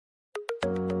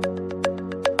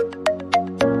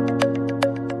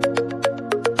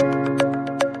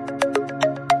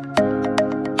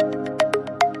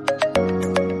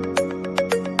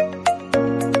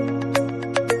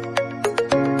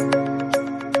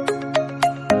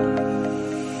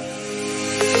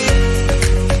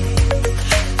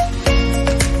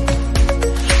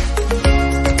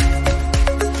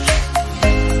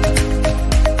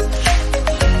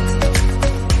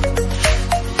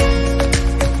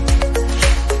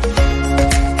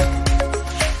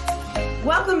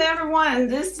everyone.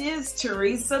 This is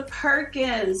Teresa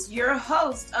Perkins, your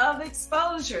host of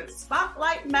Exposure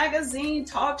Spotlight Magazine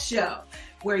Talk Show,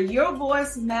 where your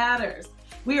voice matters.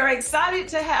 We are excited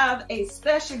to have a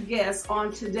special guest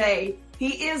on today.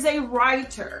 He is a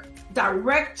writer,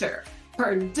 director,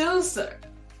 producer,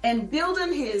 and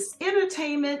building his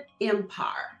entertainment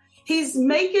empire. He's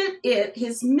making it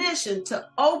his mission to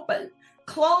open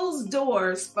closed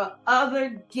doors for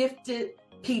other gifted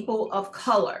people of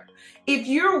color. If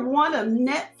you're one of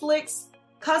Netflix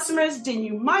customers, then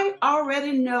you might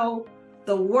already know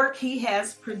the work he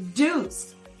has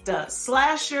produced, the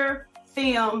slasher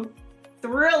film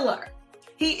Thriller.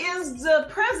 He is the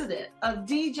president of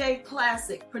DJ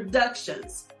Classic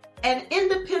Productions, an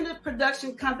independent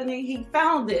production company he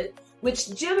founded,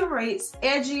 which generates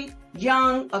edgy,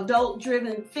 young,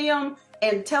 adult-driven film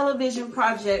and television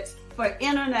projects for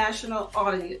international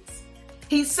audience.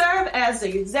 He served as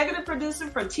the executive producer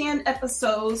for 10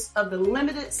 episodes of the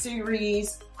limited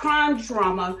series crime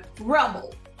drama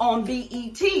Rebel on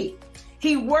BET.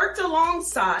 He worked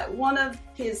alongside one of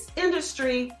his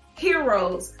industry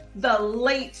heroes, the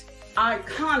late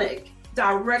iconic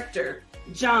director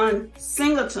John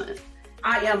Singleton.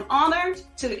 I am honored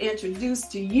to introduce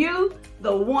to you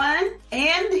the one,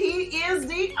 and he is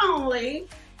the only,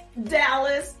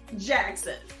 Dallas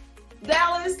Jackson.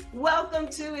 Dallas, welcome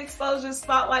to Exposure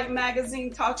Spotlight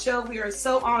Magazine Talk Show. We are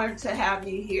so honored to have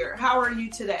you here. How are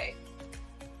you today?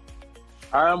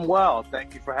 I'm well.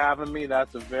 Thank you for having me.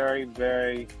 That's a very,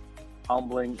 very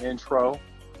humbling intro,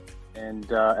 and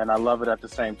I love it at the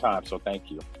same time, so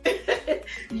thank you.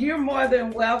 You're more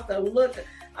than welcome. Look,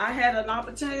 I had an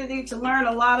opportunity to learn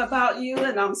a lot about you,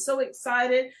 and I'm so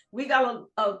excited. We got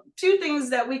a few things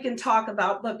that we can talk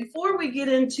about, but before we get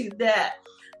into that,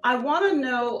 I want to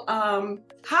know,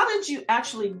 how did you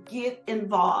actually get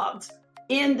involved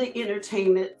in the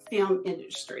entertainment film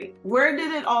industry? Where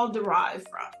did it all derive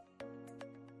from?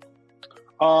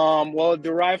 Well, it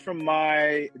derived from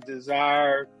my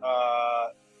desire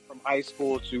from high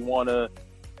school to want to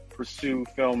pursue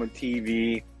film and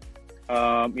TV.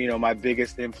 My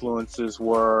biggest influences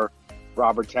were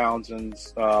Robert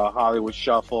Townsend's Hollywood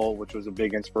Shuffle, which was a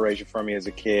big inspiration for me as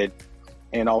a kid,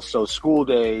 and also School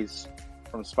Days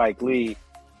from Spike Lee,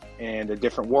 and A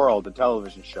Different World, the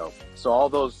television show. So all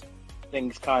those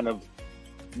things kind of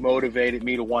motivated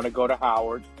me to want to go to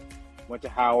Howard. Went to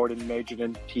Howard and majored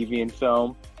in TV and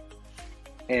film,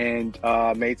 and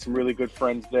made some really good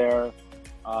friends there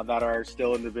that are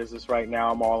still in the business right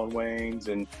now. Marlon Wayans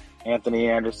and Anthony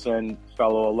Anderson,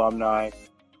 fellow alumni,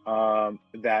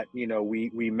 that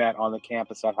we met on the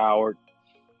campus at Howard.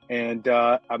 And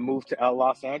I moved to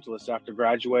Los Angeles after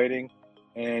graduating,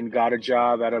 and got a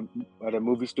job at a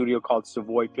movie studio called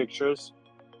Savoy Pictures.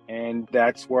 And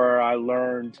that's where I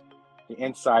learned the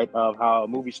insight of how a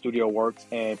movie studio works,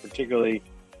 and particularly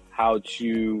how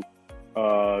to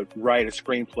write a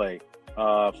screenplay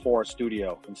for a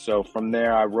studio. And so from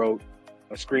there, I wrote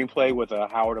a screenplay with a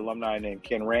Howard alumni named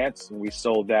Ken Rance, and we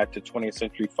sold that to 20th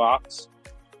Century Fox.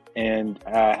 And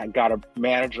I got a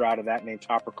manager out of that named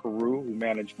Topper Carew, who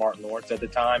managed Martin Lawrence at the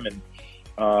time, and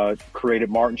created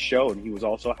Martin's Show, and he was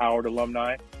also a Howard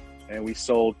alumni. And we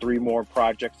sold 3 more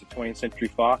projects to 20th Century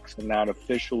Fox, and that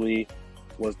officially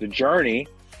was the journey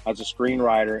as a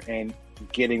screenwriter and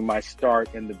getting my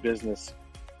start in the business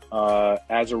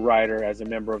as a writer, as a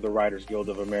member of the Writers Guild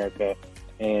of America,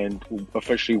 and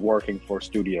officially working for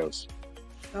studios.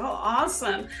 Oh,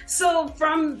 awesome. So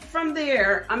from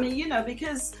there,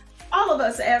 because all of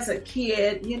us as a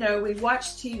kid, we watch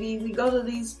TV, we go to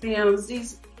these films,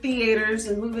 these theaters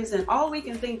and movies, and all we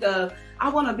can think of, I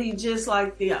want to be just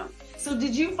like them. So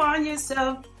did you find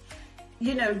yourself,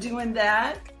 doing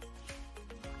that?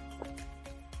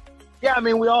 Yeah,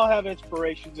 we all have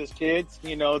inspirations as kids,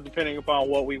 depending upon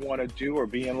what we want to do or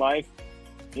be in life.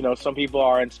 Some people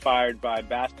are inspired by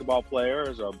basketball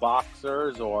players or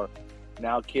boxers, or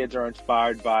now kids are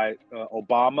inspired by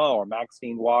Obama or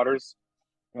Maxine Waters.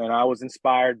 And I was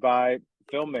inspired by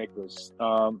filmmakers.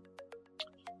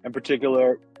 In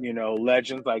particular,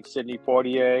 legends like Sidney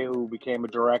Poitier, who became a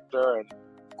director, and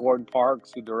Gordon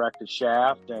Parks, who directed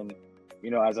Shaft. And,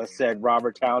 as I said,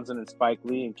 Robert Townsend and Spike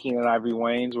Lee and Keenen Ivory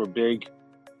Wayans were big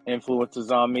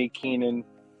influences on me. Keenen,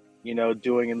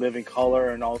 doing In Living Color,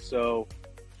 and also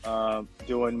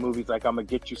doing movies like I'ma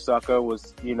Get You Sucker,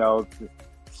 was,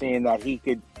 seeing that he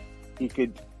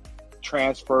could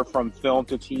transfer from film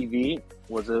to TV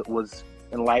was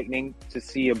enlightening to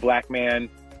see a black man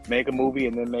make a movie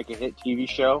and then make a hit TV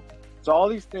show. So all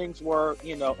these things were,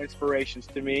 inspirations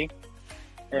to me.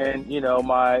 And, you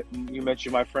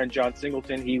mentioned my friend John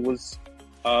Singleton. He was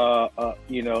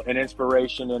an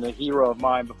inspiration and a hero of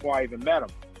mine before I even met him.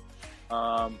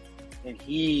 And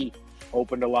he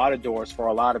opened a lot of doors for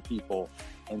a lot of people.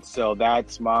 And so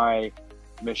that's my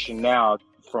mission now.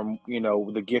 From,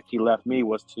 the gift he left me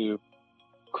was to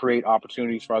create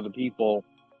opportunities for other people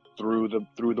through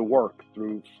the work,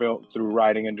 through film, through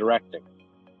writing and directing.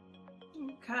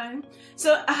 Okay.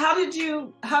 So how did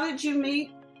you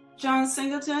meet John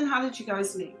Singleton? How did you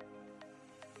guys meet?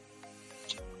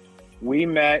 We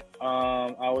met,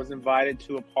 I was invited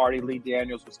to a party Lee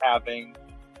Daniels was having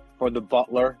for The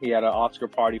Butler. He had an Oscar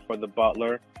party for The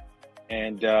Butler.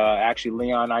 And actually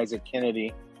Leon Isaac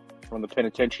Kennedy from the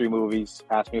Penitentiary movies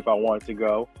asked me if I wanted to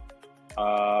go.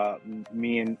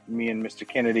 Me and Mr.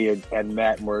 Kennedy had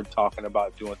met and were talking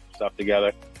about doing some stuff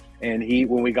together. And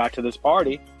when we got to this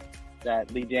party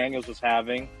that Lee Daniels was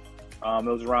having, it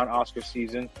was around Oscar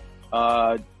season,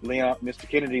 Leon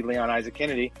Isaac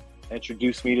Kennedy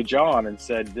introduced me to John and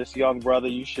said, "This young brother,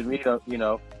 you should meet him,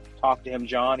 talk to him,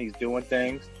 John. He's doing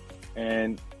things."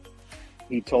 And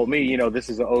he told me, this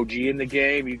is an OG in the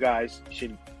game. You guys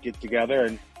should get together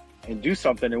and do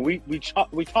something. And we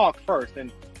talked first.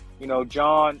 And,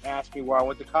 John asked me where I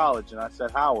went to college. And I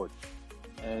said, Howard.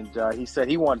 And he said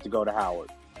he wanted to go to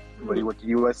Howard, but he went to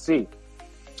USC.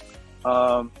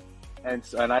 And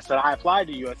I said, I applied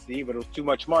to USC, but it was too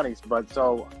much money.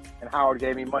 And Howard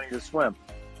gave me money to swim.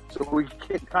 So we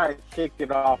kind of kicked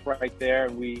it off right there.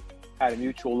 And we had a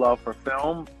mutual love for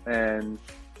film and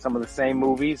some of the same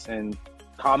movies and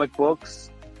comic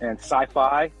books and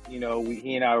sci-fi. He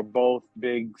and I were both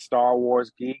big Star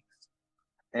Wars geeks,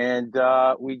 and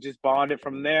we just bonded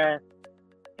from there.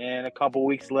 And a couple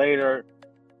weeks later,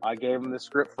 I gave him the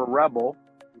script for Rebel,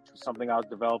 which was something I was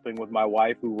developing with my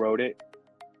wife, who wrote it.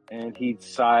 And he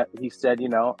said, I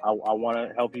want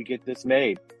to help you get this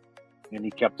made, and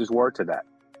he kept his word to that.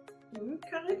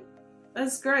 Okay,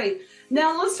 that's great.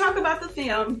 Now let's talk about the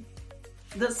film,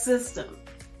 The System.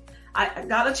 I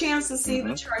got a chance to see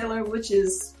the trailer, which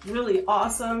is really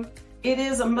awesome. It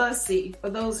is a must-see for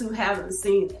those who haven't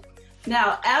seen it.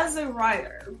 Now, as a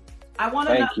writer, I want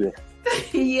to know.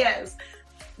 Thank you. Yes.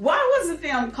 Why was the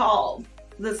film called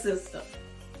The System?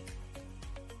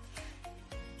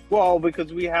 Well,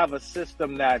 because we have a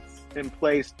system that's in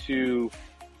place to,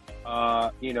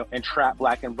 entrap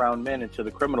Black and brown men into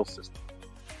the criminal system.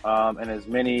 And as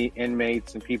many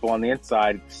inmates and people on the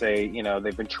inside say,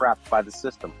 they've been trapped by the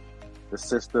system. The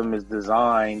system is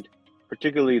designed,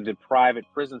 particularly the private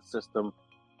prison system,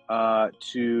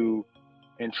 to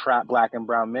entrap Black and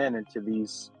brown men into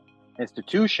these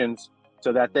institutions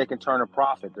so that they can turn a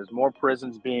profit. There's more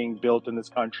prisons being built in this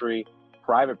country,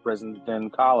 private prisons, than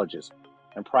colleges.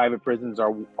 And private prisons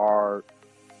are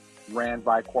ran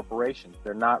by corporations.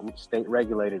 They're not state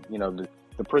regulated.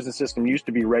 The prison system used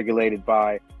to be regulated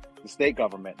by the state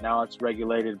government. Now it's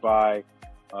regulated by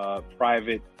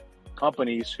private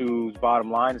companies whose bottom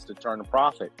line is to turn a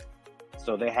profit.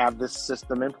 So they have this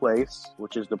system in place,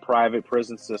 which is the private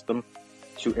prison system,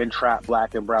 to entrap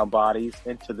Black and brown bodies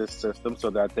into this system so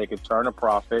that they can turn a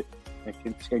profit and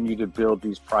continue to build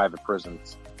these private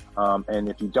prisons. And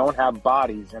if you don't have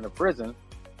bodies in a prison,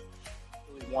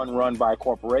 one run by a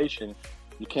corporation,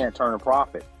 you can't turn a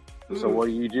profit. So what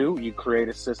do? You create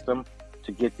a system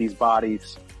to get these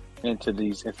bodies into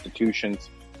these institutions.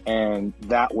 And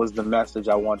that was the message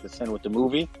I wanted to send with the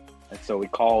movie. And so we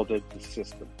called it The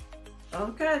System.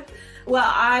 Okay. Well,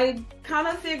 I kind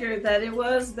of figured that it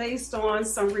was based on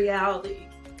some reality.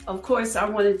 Of course, I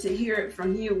wanted to hear it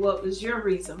from you. What was your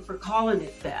reason for calling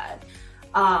it that?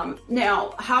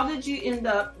 Now, how did you end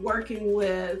up working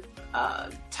with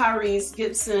Tyrese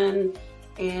Gibson,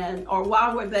 or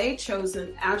why were they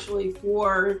chosen actually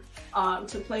to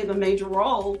play the major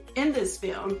role in this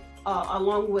film,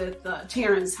 along with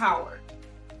Terrence Howard?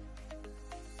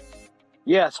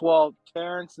 Yes, well,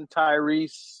 Terrence and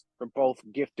Tyrese are both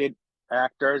gifted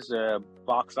actors,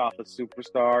 box office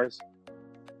superstars,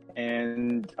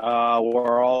 and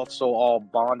we're also all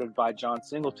bonded by John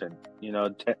Singleton.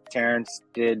 Terrence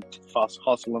did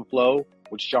Hustle and Flow,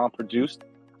 which John produced.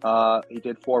 He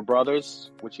did Four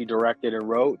Brothers, which he directed and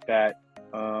wrote, that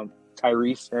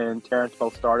Tyrese and Terrence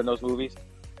both starred in those movies.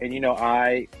 And,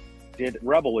 I did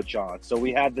Rebel with John. So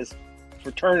we had this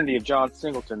fraternity of John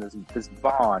Singleton, this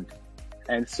bond.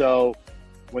 And so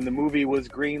when the movie was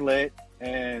greenlit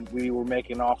and we were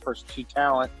making offers to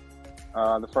talent,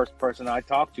 the first person I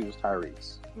talked to was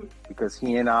Tyrese, because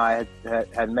he and I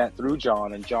had met through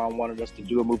John, and John wanted us to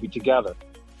do a movie together.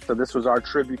 So this was our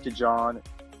tribute to John.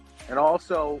 And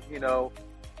also,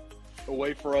 a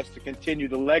way for us to continue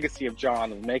the legacy of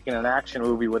John of making an action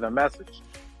movie with a message.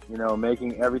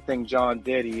 Making everything John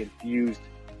did, he infused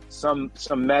some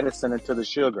medicine into the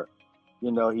sugar.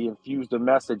 You know, he infused a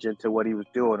message into what he was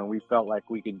doing, and we felt like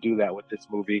we could do that with this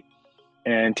movie.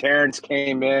 And Terrence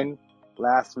came in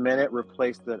last minute,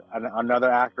 replaced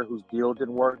another actor whose deal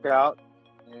didn't work out,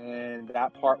 and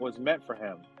that part was meant for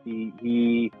him.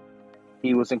 He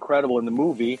was incredible in the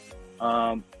movie,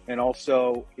 and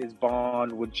also his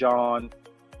bond with John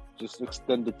just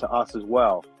extended to us as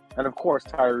well. And of course,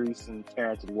 Tyrese and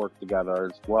Terrence had worked together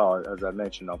as well, as I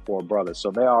mentioned, on Four Brothers. So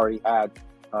they already had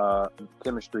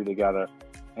chemistry together,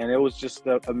 and it was just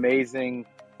an amazing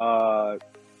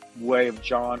way of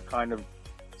John kind of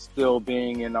still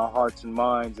being in our hearts and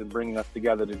minds and bringing us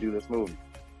together to do this movie.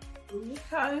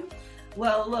 Okay.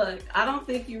 Well, look, I don't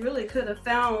think you really could have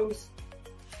found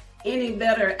any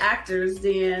better actors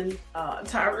than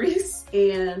Tyrese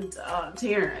and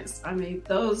Terrence. I mean,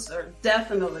 those are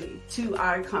definitely two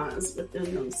icons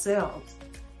within themselves.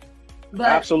 But,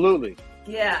 absolutely.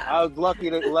 Yeah. I was lucky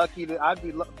to I'd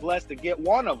be blessed to get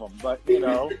one of them, but you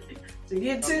know, to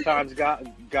get sometimes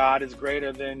God is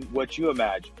greater than what you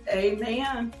imagine.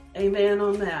 Amen. Amen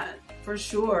on that, for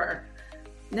sure.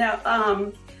 Now,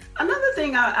 another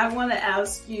thing I want to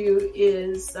ask you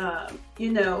is,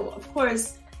 you know, of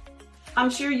course, I'm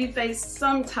sure you faced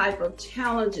some type of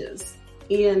challenges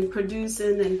in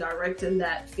producing and directing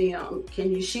that film.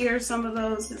 Can you share some of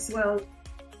those as well?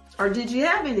 Or did you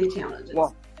have any challenges?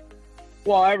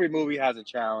 Well, every movie has a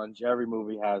challenge. Every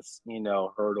movie has, you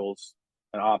know, hurdles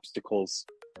and obstacles.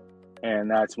 And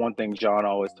that's one thing John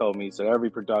always told me. So every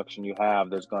production you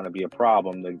have, there's going to be a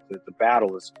problem. The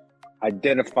battle is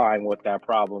identifying what that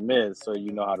problem is so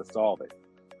you know how to solve it.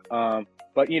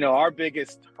 But, you know, our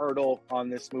biggest hurdle on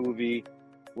this movie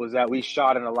was that we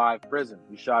shot in a live prison.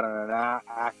 We shot in an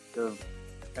active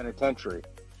penitentiary.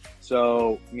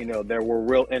 So, you know, there were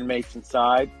real inmates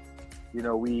inside. You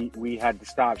know, we had to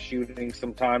stop shooting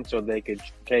sometimes so they could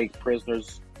take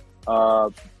prisoners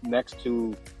next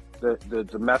to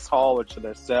the mess hall or to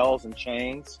their cells and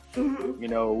chains. Mm-hmm. You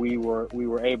know, we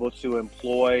were able to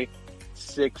employ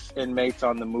 6 inmates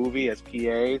on the movie as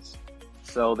PAs.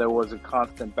 So there was a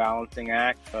constant balancing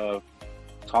act of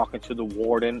talking to the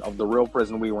warden of the real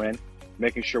prison we were in,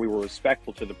 making sure we were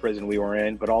respectful to the prison we were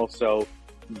in, but also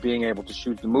being able to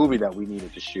shoot the movie that we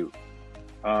needed to shoot.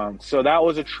 So that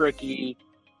was a tricky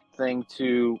thing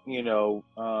to, you know,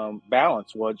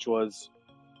 balance, which was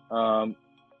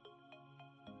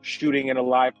shooting in a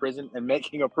live prison and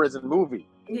making a prison movie.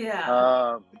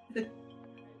 Yeah. It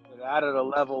added a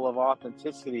level of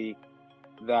authenticity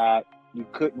that you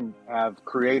couldn't have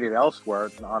created elsewhere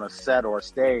on a set or a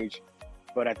stage.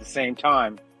 But at the same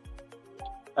time,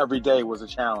 every day was a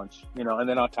challenge, you know, and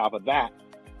then on top of that,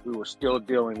 we were still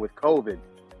dealing with COVID,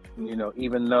 you know,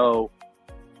 even though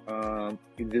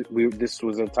this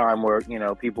was a time where, you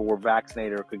know, people were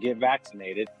vaccinated or could get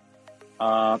vaccinated.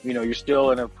 You know, you're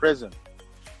still in a prison,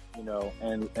 you know,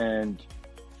 and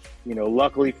you know,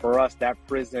 luckily for us, that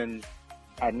prison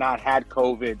had not had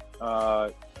COVID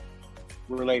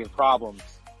related problems,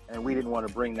 and we didn't want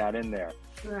to bring that in there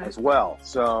as well.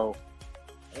 So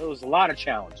it was a lot of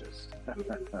challenges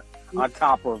on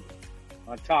top of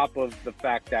the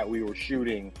fact that we were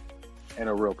shooting in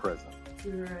a real prison.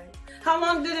 Right. How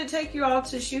long did it take you all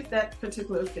to shoot that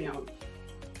particular film?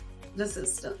 The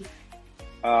system.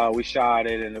 We shot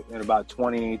it in about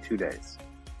 22 days.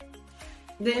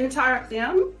 The entire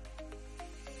film?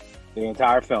 The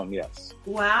entire film, yes.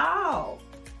 Wow.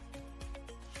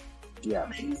 Yeah.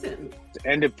 Amazing.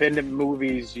 Independent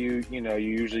movies, you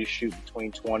usually shoot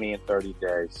between 20 and 30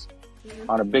 days. Mm-hmm.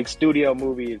 On a big studio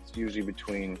movie, it's usually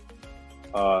between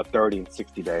 30 and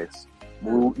 60 days.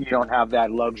 You don't have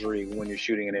that luxury when you're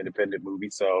shooting an independent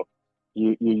movie, so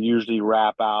you usually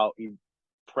wrap out, you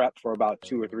prep for about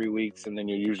 2 or 3 weeks, and then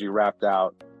you're usually wrapped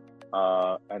out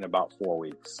in about 4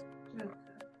 weeks. Okay.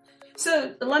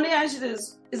 So let me ask you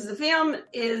this: is the film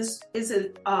is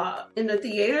it in the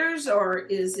theaters, or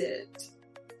is it?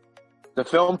 The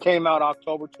film came out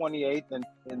October 28th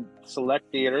in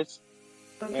select theaters,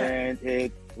 okay. And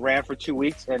it ran for 2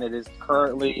 weeks, and it is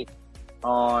currently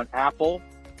on Apple.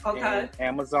 Okay. And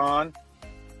Amazon,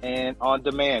 and on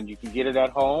demand. You can get it at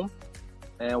home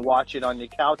and watch it on your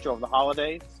couch over the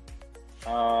holidays.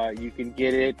 You can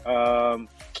get it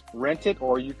rented,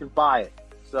 or you can buy it.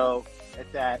 So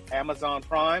it's at Amazon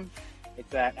Prime,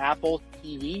 it's at Apple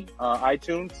TV,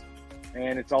 iTunes,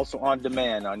 and it's also on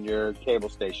demand on your cable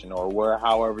station or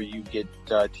however you get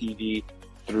TV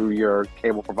through your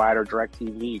cable provider,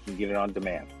 DirecTV. You can get it on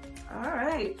demand. All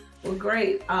right. Well,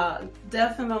 great.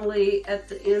 Definitely at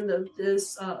the end of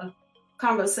this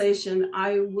conversation,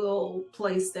 I will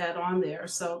place that on there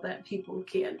so that people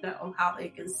can know how they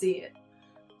can see it.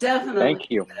 Definitely, Thank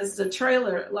you. because the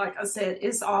trailer, like I said,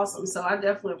 it's awesome. So I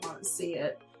definitely want to see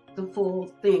it, the full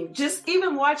thing. Just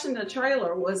even watching the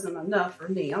trailer wasn't enough for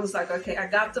me. I was like, okay, I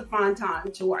got to find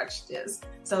time to watch this.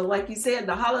 So, like you said,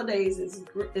 the holidays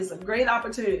is a great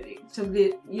opportunity to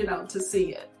be, to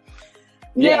see it.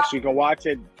 Yes, you can watch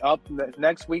it up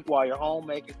next week while you're home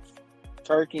making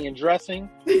turkey and dressing.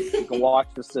 You can watch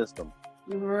The System.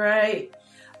 Right.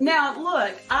 Now,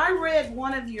 look, I read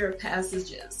one of your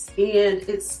passages and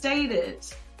it stated,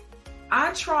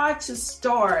 I try to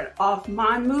start off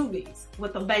my movies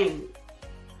with a bang.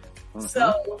 Mm-hmm.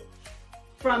 So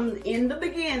from in the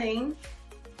beginning,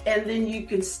 and then you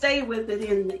can stay with it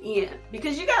in the end.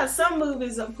 Because you got some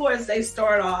movies, of course, they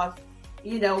start off,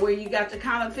 where you got to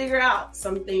kind of figure out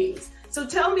some things. So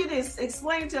tell me this,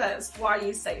 explain to us why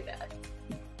you say that.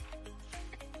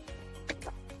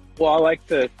 Well, I like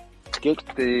to get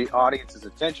the audience's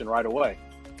attention right away.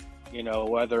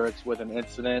 Whether it's with an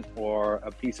incident or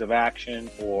a piece of action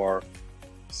or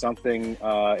something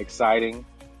exciting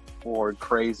or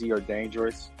crazy or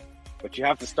dangerous. But you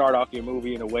have to start off your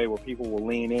movie in a way where people will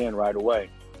lean in right away.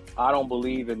 I don't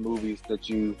believe in movies that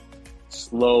you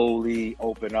slowly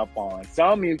open up on.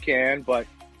 Some you can, but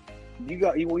you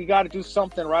got to do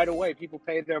something right away. People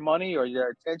pay their money, or their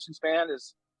attention span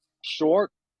is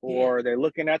short, or they're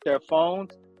looking at their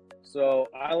phones. So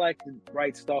I like to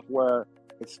write stuff where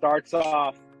it starts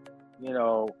off,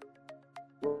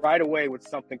 right away with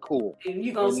something cool.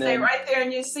 You're going to stay right there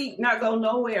in your seat, not go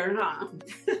nowhere, huh?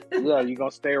 Yeah, you're going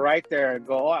to stay right there and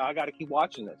go, oh, I got to keep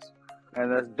watching this.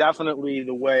 And that's definitely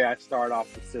the way I start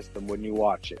off The System when you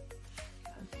watch it.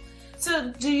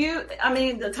 So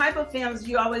the type of films,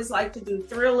 you always like to do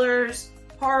thrillers,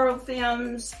 horror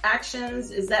films,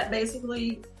 actions? Is that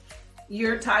basically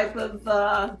your type of,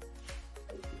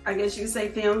 I guess you could say,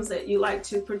 films that you like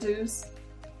to produce?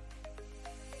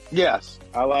 Yes,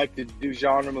 I like to do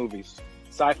genre movies,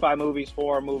 sci-fi movies,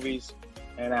 horror movies,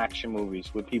 and action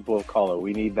movies with people of color.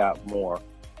 We need that more.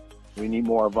 We need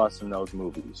more of us in those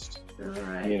movies. All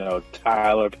right.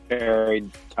 Tyler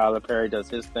Perry does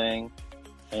his thing,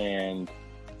 and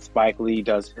Spike Lee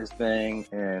does his thing,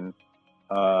 and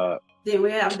then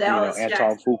we have Dallas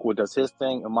Anton Fuqua does his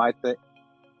thing, and my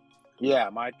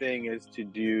thing is to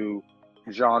do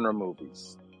genre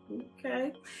movies.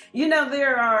 Okay.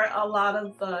 There are a lot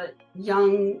of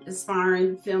young,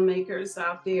 aspiring filmmakers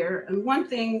out there. And one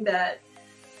thing that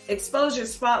Exposure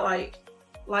Spotlight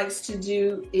likes to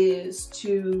do is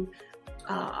to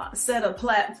set a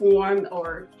platform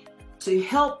or to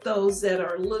help those that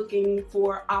are looking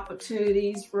for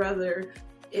opportunities, whether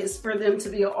it's for them to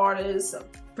be an artist, a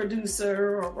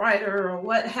producer, or writer, or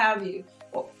what have you.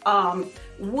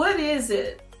 What is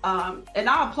it? And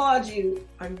I applaud you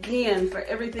again for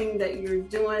everything that you're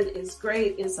doing. It's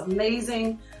great. It's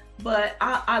amazing. But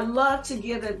I love to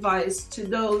give advice to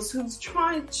those who's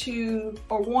trying to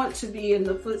or want to be in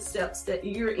the footsteps that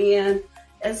you're in,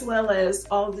 as well as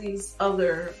all these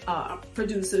other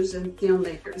producers and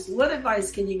filmmakers. What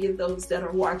advice can you give those that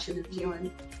are watching and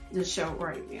viewing the show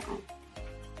right now?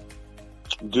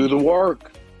 Do the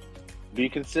work. Be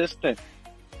consistent.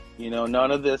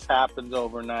 None of this happens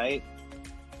overnight.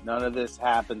 None of this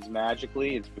happens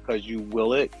magically. It's because you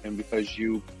will it and because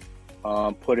you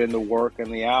put in the work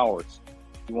and the hours.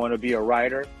 You want to be a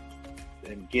writer,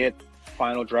 then get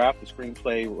Final Draft, the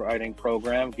screenplay writing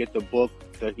program, get the book,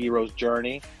 The Hero's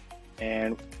Journey,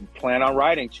 and plan on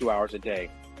writing 2 hours a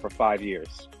day for 5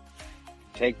 years.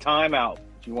 Take time out.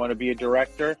 If you want to be a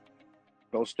director,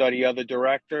 go study other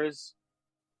directors,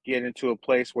 get into a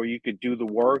place where you could do the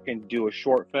work and do a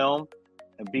short film,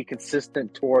 and be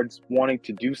consistent towards wanting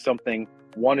to do something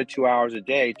 1 to 2 hours a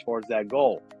day towards that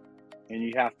goal. And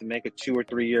you have to make a 2 or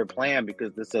 3 year plan,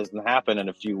 because this doesn't happen in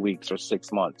a few weeks or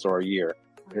 6 months or a year.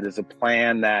 It is a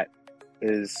plan that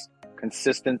is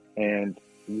consistent and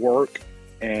work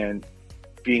and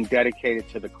being dedicated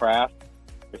to the craft.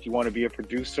 If you want to be a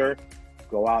producer,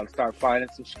 go out and start finding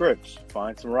some scripts,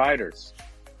 find some writers,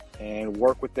 and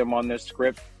work with them on their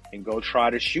script, and go try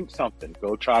to shoot something.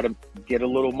 Go try to get a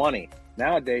little money.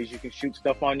 Nowadays, you can shoot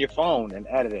stuff on your phone and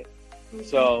edit it. Mm-hmm.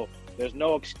 So there's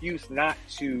no excuse not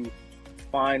to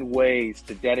find ways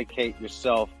to dedicate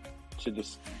yourself to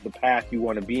the path you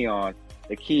want to be on.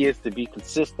 The key is to be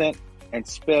consistent and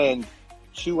spend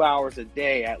 2 hours a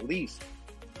day at least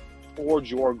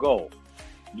towards your goal.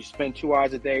 You spend 2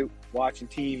 hours a day watching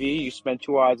TV. You spend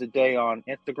 2 hours a day on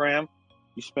Instagram.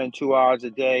 You spend 2 hours a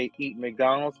day eating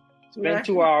McDonald's. Spend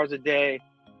 2 hours a day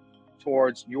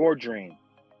towards your dream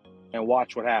and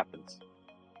watch what happens.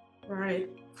 Right.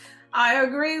 I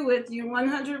agree with you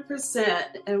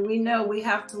 100%. And we know we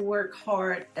have to work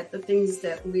hard at the things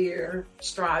that we're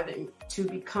striving to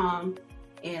become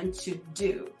and to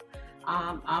do.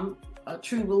 I'm a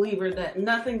true believer that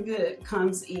nothing good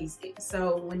comes easy.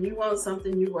 So when you want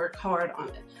something, you work hard on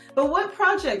it. But what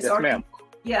projects Yes, ma'am.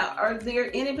 Are there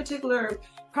any particular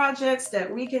projects that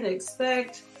we can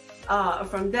expect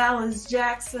from Dallas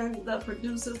Jackson, the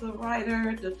producer, the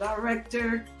writer, the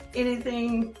director?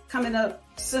 Anything coming up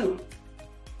soon?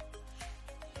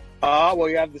 Well,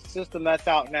 you have The System that's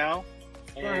out now,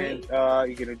 and Right.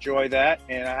 you can enjoy that.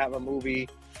 And I have a movie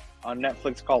on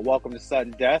Netflix called Welcome to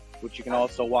Sudden Death, which you can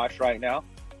also watch right now,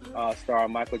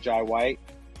 starring Michael Jai White.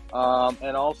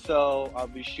 And also, I'll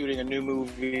be shooting a new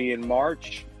movie in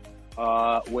March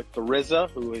with the RZA,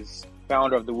 who is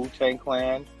founder of the Wu-Tang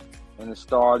Clan and has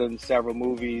starred in several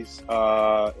movies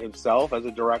himself as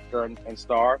a director and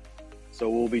star. So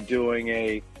we'll be doing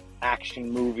a action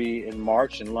movie in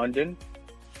March in London.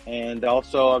 And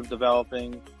also I'm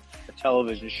developing a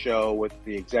television show with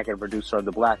the executive producer of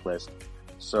The Blacklist.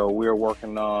 So we're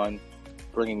working on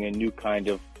bringing a new kind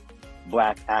of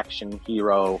black action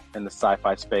hero in the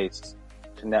sci-fi space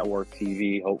to network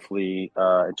TV, hopefully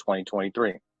in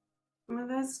 2023. Well,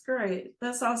 that's great.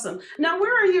 That's awesome. Now,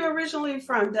 where are you originally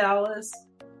from, Dallas?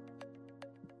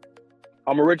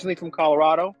 I'm originally from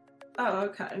Colorado. Oh,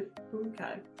 okay.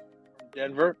 Okay.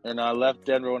 Denver, and I left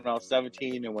Denver when I was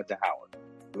 17 and went to Howard.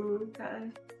 Okay.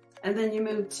 And then you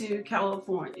moved to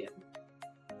California.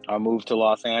 I moved to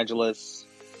Los Angeles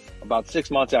about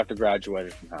 6 months after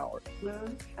graduating from Howard.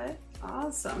 Okay.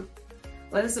 Awesome.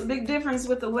 Well, it's a big difference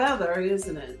with the weather,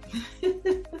 isn't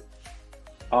it?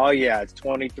 Oh, yeah. It's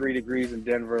 23 degrees in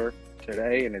Denver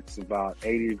today, and it's about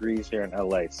 80 degrees here in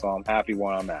LA. So I'm happy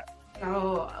where I'm at.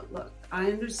 Oh, look, I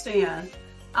understand.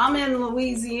 I'm in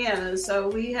Louisiana, so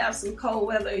we have some cold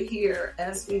weather here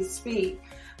as we speak.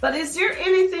 But is there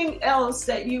anything else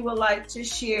that you would like to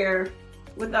share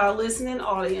with our listening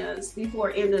audience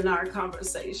before ending our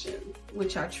conversation,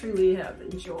 which I truly have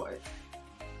enjoyed?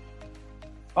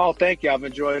 Oh, thank you. I've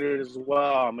enjoyed it as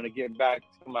well. I'm going to get back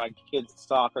to my kids'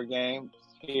 soccer games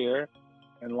here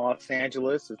in Los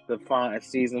Angeles. It's the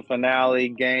season finale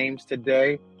games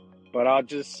today. But I'll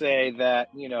just say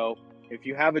that, if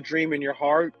you have a dream in your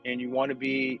heart and you want to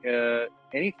be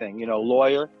anything,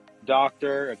 lawyer,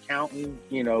 doctor, accountant,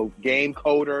 game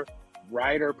coder,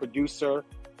 writer, producer,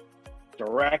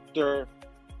 director,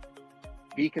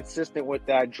 be consistent with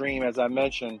that dream, as I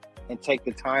mentioned, and take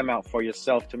the time out for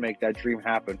yourself to make that dream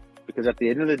happen. Because at the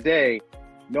end of the day,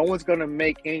 no one's going to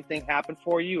make anything happen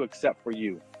for you except for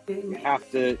you. You have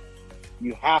to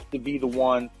be the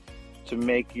one to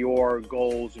make your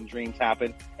goals and dreams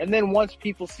happen. And then once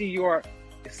people see you're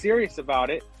serious about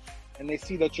it and they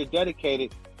see that you're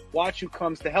dedicated, watch who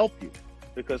comes to help you.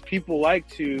 Because people like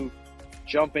to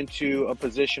jump into a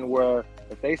position where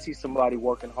if they see somebody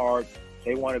working hard,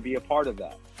 they want to be a part of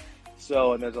that.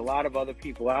 So, and there's a lot of other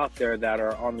people out there that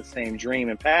are on the same dream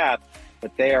and path,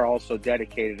 but they are also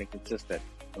dedicated and consistent.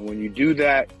 And when you do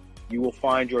that, you will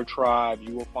find your tribe.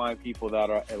 You will find people that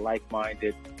are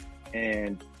like-minded,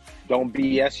 and don't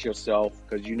BS yourself,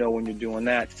 because when you're doing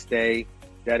that, stay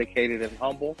dedicated and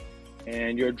humble,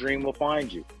 and your dream will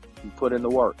find you. You put in the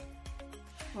work.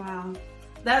 Wow.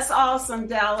 That's awesome,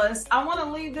 Dallas. I want to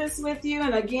leave this with you.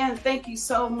 And again, thank you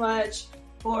so much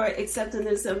for accepting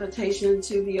this invitation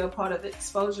to be a part of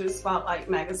Exposure Spotlight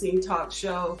Magazine Talk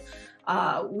Show.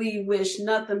 We wish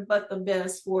nothing but the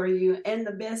best for you, and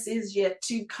the best is yet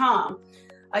to come.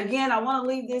 Again, I want to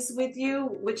leave this with you,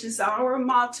 which is our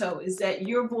motto, is that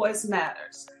your voice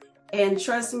matters. And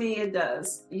trust me, it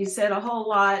does. You said a whole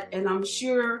lot, and I'm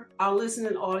sure our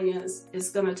listening audience is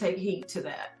going to take heed to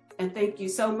that. And thank you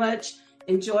so much.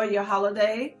 Enjoy your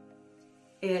holiday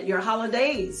and your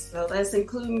holidays. So that's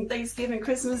including Thanksgiving,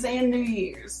 Christmas, and New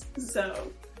Year's.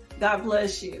 So God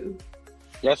bless you.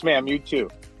 Yes, ma'am. You too.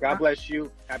 God bless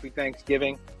you. Happy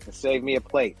Thanksgiving, and save me a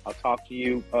plate. I'll talk to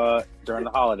you during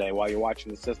the holiday while you're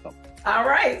watching The System. All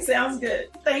right. Sounds good.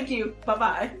 Thank you.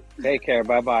 Bye-bye. Take care.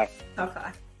 Bye-bye.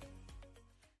 Bye-bye.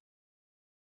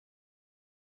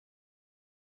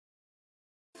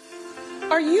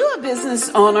 Are you a business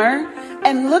owner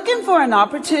and looking for an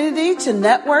opportunity to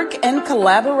network and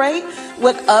collaborate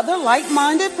with other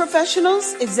like-minded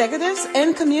professionals, executives,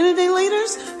 and community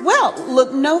leaders? Well,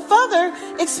 look no further.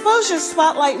 Exposure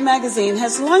Spotlight Magazine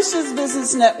has launched its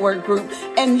business network group,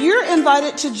 and you're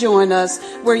invited to join us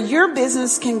where your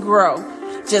business can grow.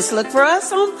 Just look for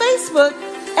us on Facebook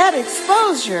at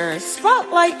Exposure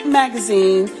Spotlight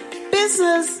Magazine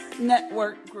Business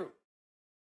Network Group.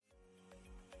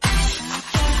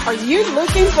 Are you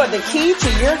looking for the key to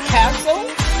your castle?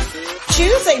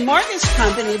 Choose a mortgage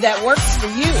company that works for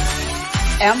you.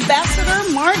 Ambassador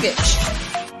Mortgage.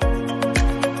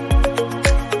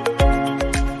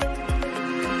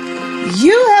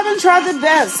 You haven't tried the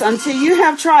best until you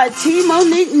have tried T.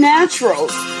 Monique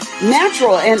Naturals.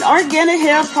 Natural and organic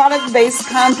hair product-based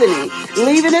company,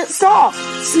 leaving it soft,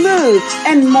 smooth,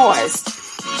 and moist.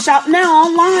 Shop now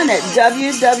online at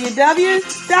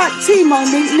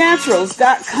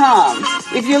www.tmoniquenaturals.com.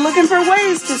 If you're looking for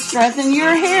ways to strengthen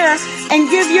your hair and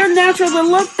give your natural the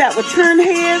look that will turn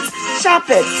heads, shop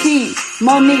at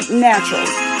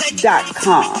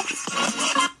tmoniquenaturals.com.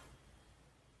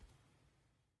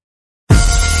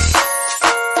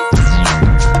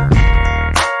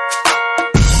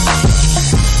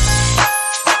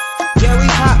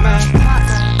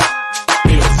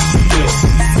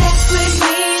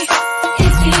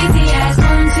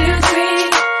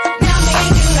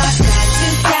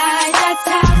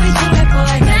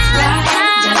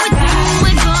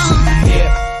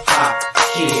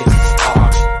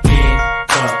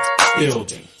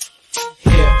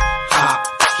 Hip hop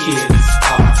kids